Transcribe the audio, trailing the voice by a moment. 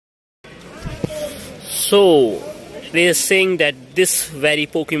So they are saying that this very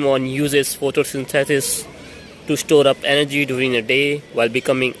Pokemon uses photosynthesis to store up energy during the day while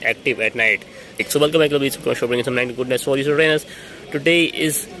becoming active at night. So welcome back to the Pokemon Show, bringing some 90 goodness for you trainers. Today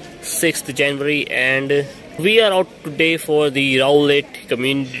is 6th January and we are out today for the Rowlet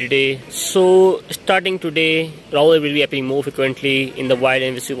Community Day. So starting today, Rowlet will be appearing more frequently in the wild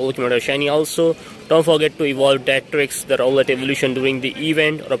and visible Pokemon are shiny. Also, don't forget to evolve that tricks the Rowlet evolution during the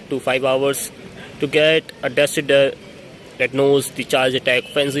event or up to 5 hours to get a Decidueye that knows the charge attack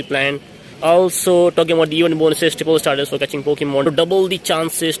frenzy plan. Also talking about the event bonuses, triple starters for catching Pokemon to double the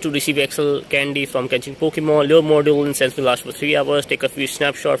chances to receive XL candy from catching Pokemon. Lure module in sense will last for 3 hours. Take a few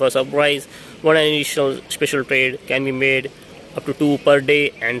snapshots for surprise. One additional special trade can be made up to 2 per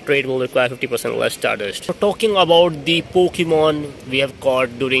day, and trade will require 50% less stardust. So talking about the Pokemon we have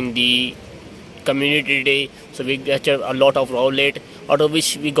caught during the community day, so we got a lot of Rowlet, out of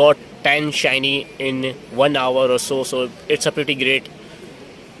which we got 10 shiny in 1 hour or so. So it's a pretty great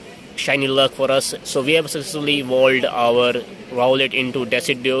shiny luck for us. So we have successfully evolved our Rowlet into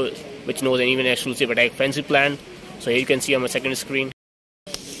Decidueye, which knows an even exclusive attack frenzy plan. So here you can see on my second screen.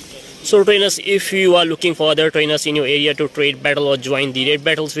 So trainers, if you are looking for other trainers in your area to trade battle or join the raid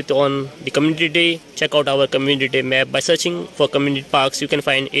battles with on the community day, check out our community day map. By searching for community parks, you can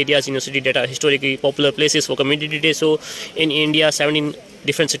find areas in your city that are historically popular places for community day. So in India, 17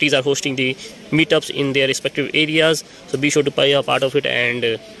 different cities are hosting the meetups in their respective areas. So be sure to be a part of it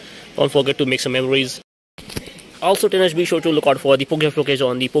and don't forget to make some memories. Also trainers, be sure to look out for the Pokeshop Showcase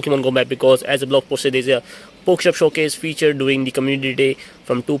on the Pokemon Go map, because as a blog posted, there's a Pokeshop Showcase feature during the community day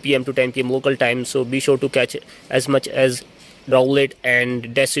from 2 PM to 10 PM local time. So be sure to catch as much as Rowlet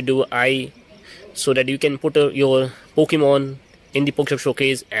and Decidueye so that you can put your Pokemon in the Pokeshop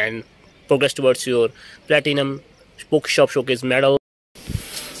Showcase and progress towards your Platinum Pokeshop Showcase medal.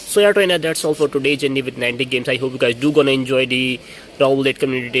 So yeah trainer, that's all for today's journey with 90 games. I hope you guys do gonna enjoy the Rowlet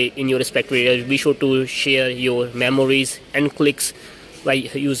community day in your respective areas. Be sure to share your memories and clicks by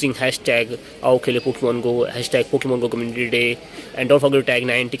using hashtag Pokemon Go, hashtag Pokemon Go community day, and don't forget to tag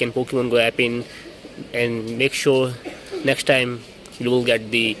Niantic and Pokemon Go app in, and make sure next time you will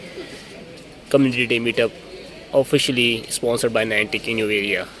get the community day meetup officially sponsored by Niantic in your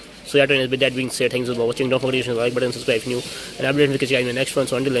area. So yeah trainers, with that being said, thanks for watching. Don't forget to hit the like button, subscribe if new, and update notifications in the next one.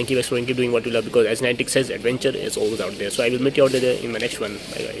 So until then, keep exploring, keep doing what you love, because as Niantic says, adventure is always out there. So I will meet you out there in my next one.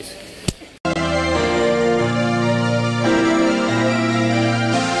 Bye guys.